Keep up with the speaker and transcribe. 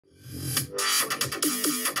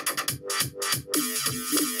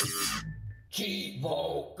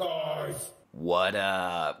What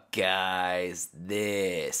up, guys?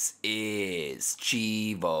 This is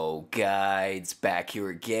Cheevo Guides back here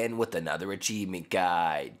again with another achievement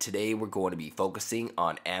guide. Today we're going to be focusing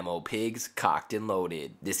on Ammo Pigs Cocked and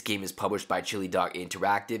Loaded. This game is published by Chilidog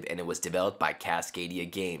Interactive and it was developed by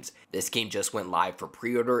Cascadia Games. This game just went live for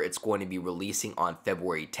pre-order. It's going to be releasing on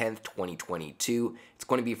February 10th, 2022. It's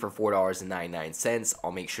going to be for $4.99.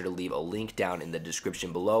 I'll make sure to leave a link down in the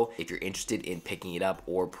description below if you're interested in picking it up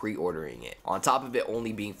or pre-ordering it. On top of it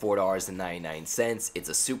only being $4.99, it's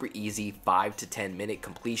a super easy 5 to 10 minute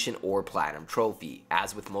completion or platinum trophy.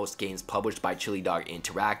 As with most games published by Chilidog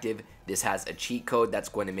Interactive, this has a cheat code that's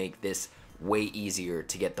going to make this way easier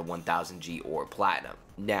to get the 1000G or platinum.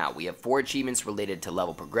 Now, we have 4 achievements related to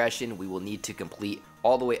level progression. We will need to complete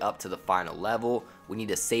all the way up to the final level. We need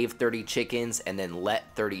to save 30 chickens and then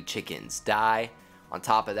let 30 chickens die. On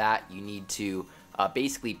top of that, you need to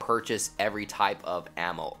basically purchase every type of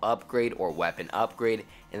ammo upgrade or weapon upgrade,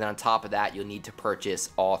 and then on top of that you'll need to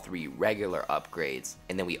purchase all 3 regular upgrades.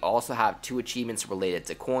 And then we also have 2 achievements related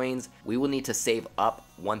to coins. We will need to save up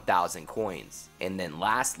 1000 coins. And then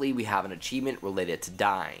lastly we have an achievement related to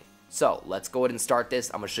dying. So let's go ahead and start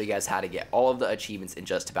this. I'm going to show you guys how to get all of the achievements in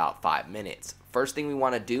just about 5 minutes. First thing we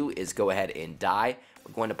want to do is go ahead and die.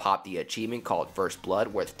 We're going to pop the achievement called First Blood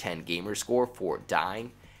worth 10 gamer score for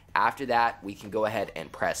dying. After that, we can go ahead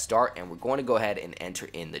and press start, and we're going to go ahead and enter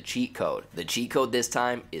in the cheat code. The cheat code this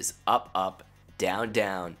time is up, up, down,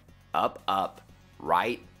 down, up, up,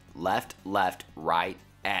 right, left, left, right,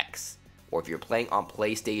 X. Or if you're playing on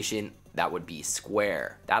PlayStation, that would be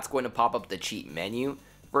square. That's going to pop up the cheat menu.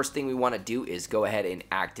 First thing we want to do is go ahead and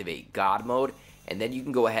activate God mode, and then you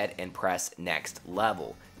can go ahead and press next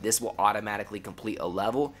level. This will automatically complete a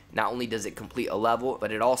level. Not only does it complete a level,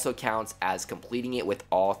 but it also counts as completing it with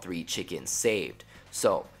all 3 chickens saved.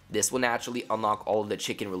 So this will naturally unlock all of the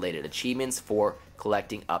chicken related achievements for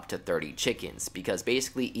collecting up to 30 chickens, because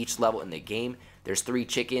basically each level in the game there's 3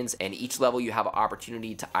 chickens, and each level you have an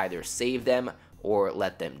opportunity to either save them or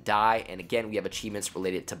let them die. And again, we have achievements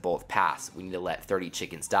related to both paths. We need to let 30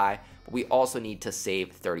 chickens die, but we also need to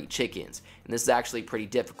save 30 chickens. And this is actually pretty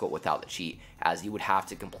difficult without the cheat, as you would have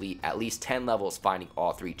to complete at least 10 levels finding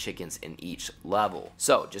all 3 chickens in each level.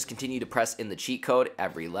 So just continue to press in the cheat code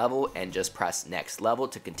every level and just press next level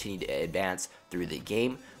to continue to advance through the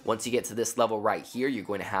game. Once you get to this level right here, you're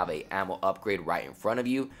going to have a ammo upgrade right in front of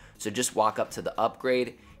you. So just walk up to the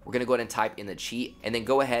upgrade. We're going to go ahead and type in the cheat, and then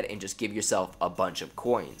go ahead and just give yourself a bunch of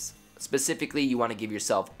coins. Specifically, you want to give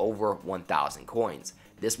yourself over 1000 coins.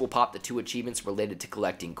 This will pop the 2 achievements related to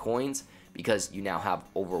collecting coins, because you now have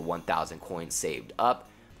over 1000 coins saved up.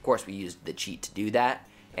 Of course, we used the cheat to do that.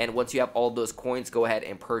 And once you have all those coins, go ahead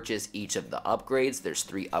and purchase each of the upgrades. There's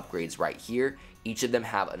 3 upgrades right here. Each of them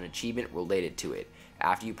have an achievement related to it.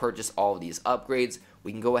 After you purchase all of these upgrades,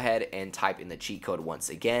 we can go ahead and type in the cheat code once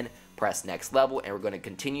again, press next level, and we're going to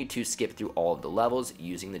continue to skip through all of the levels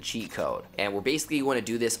using the cheat code. And we're basically going to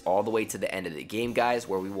do this all the way to the end of the game, guys,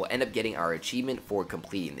 where we will end up getting our achievement for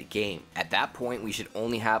completing the game. At that point, we should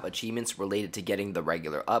only have achievements related to getting the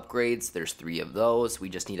regular upgrades. There's 3 of those. We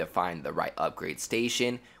just need to find the right upgrade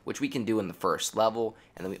station, which we can do in the first level.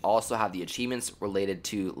 And then we also have the achievements related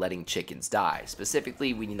to letting chickens die.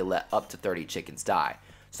 Specifically, we need to let up to 30 chickens die.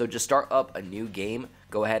 So just start up a new game,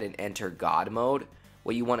 go ahead and enter God mode.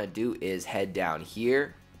 What you want to do is head down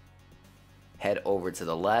here, head over to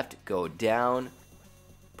the left, go down,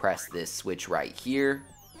 press this switch right here.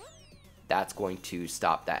 That's going to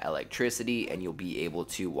stop that electricity and you'll be able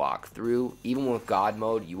to walk through. Even with God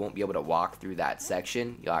mode, you won't be able to walk through that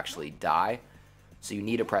section. You'll actually die. So you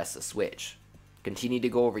need to press the switch. Continue to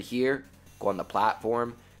go over here, go on the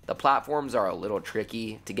platform. The platforms are a little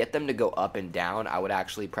tricky. To get them to go up and down, I would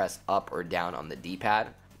actually press up or down on the D-pad.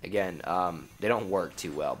 Again, they don't work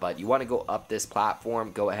too well, but you want to go up this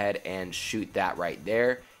platform, go ahead and shoot that right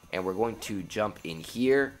there. And we're going to jump in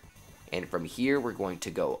here. And from here, we're going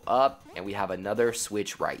to go up, and we have another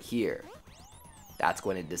switch right here. That's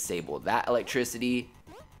going to disable that electricity.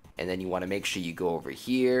 And then you want to make sure you go over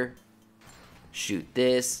here, shoot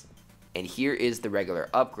this. And here is the regular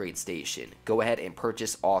upgrade station. Go ahead and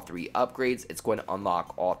purchase all 3 upgrades. It's going to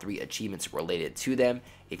unlock all 3 achievements related to them.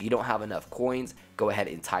 If you don't have enough coins, go ahead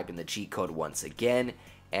and type in the cheat code once again,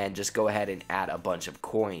 and just go ahead and add a bunch of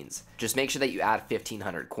coins. Just make sure that you add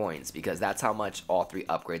 1500 coins, because that's how much all 3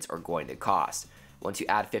 upgrades are going to cost. Once you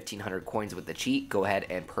add 1500 coins with the cheat, go ahead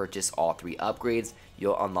and purchase all 3 upgrades.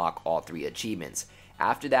 You'll unlock all 3 achievements.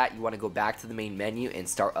 After that, you want to go back to the main menu and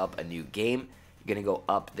start up a new game. You're going to go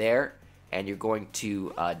up there, and you're going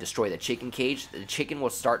to destroy the chicken cage. The chicken will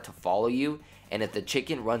start to follow you, and if the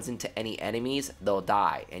chicken runs into any enemies, they'll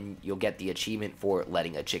die, and you'll get the achievement for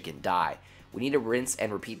letting a chicken die. We need to rinse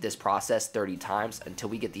and repeat this process 30 times until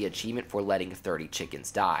we get the achievement for letting 30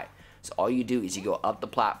 chickens die. So all you do is you go up the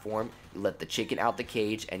platform, you let the chicken out the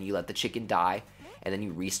cage, and you let the chicken die, and then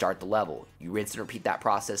you restart the level. You rinse and repeat that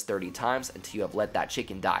process 30 times until you have let that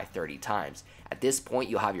chicken die 30 times. At this point,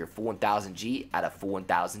 you'll have your full 1000 G at a full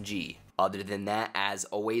 1000 G. Other than that, as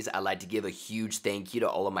always, I'd like to give a huge thank you to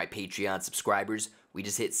all of my Patreon subscribers. We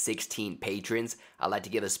just hit 16 patrons. I'd like to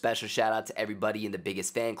give a special shout out to everybody in the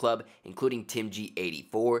biggest fan club, including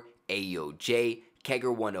TimG84, AOJ,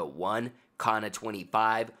 Kegger101,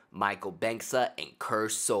 Kana25, Michael Banksa, and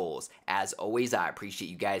Cursed Souls. As always, I appreciate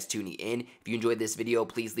you guys tuning in. If you enjoyed this video,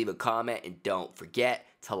 please leave a comment and don't forget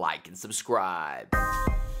to like and subscribe.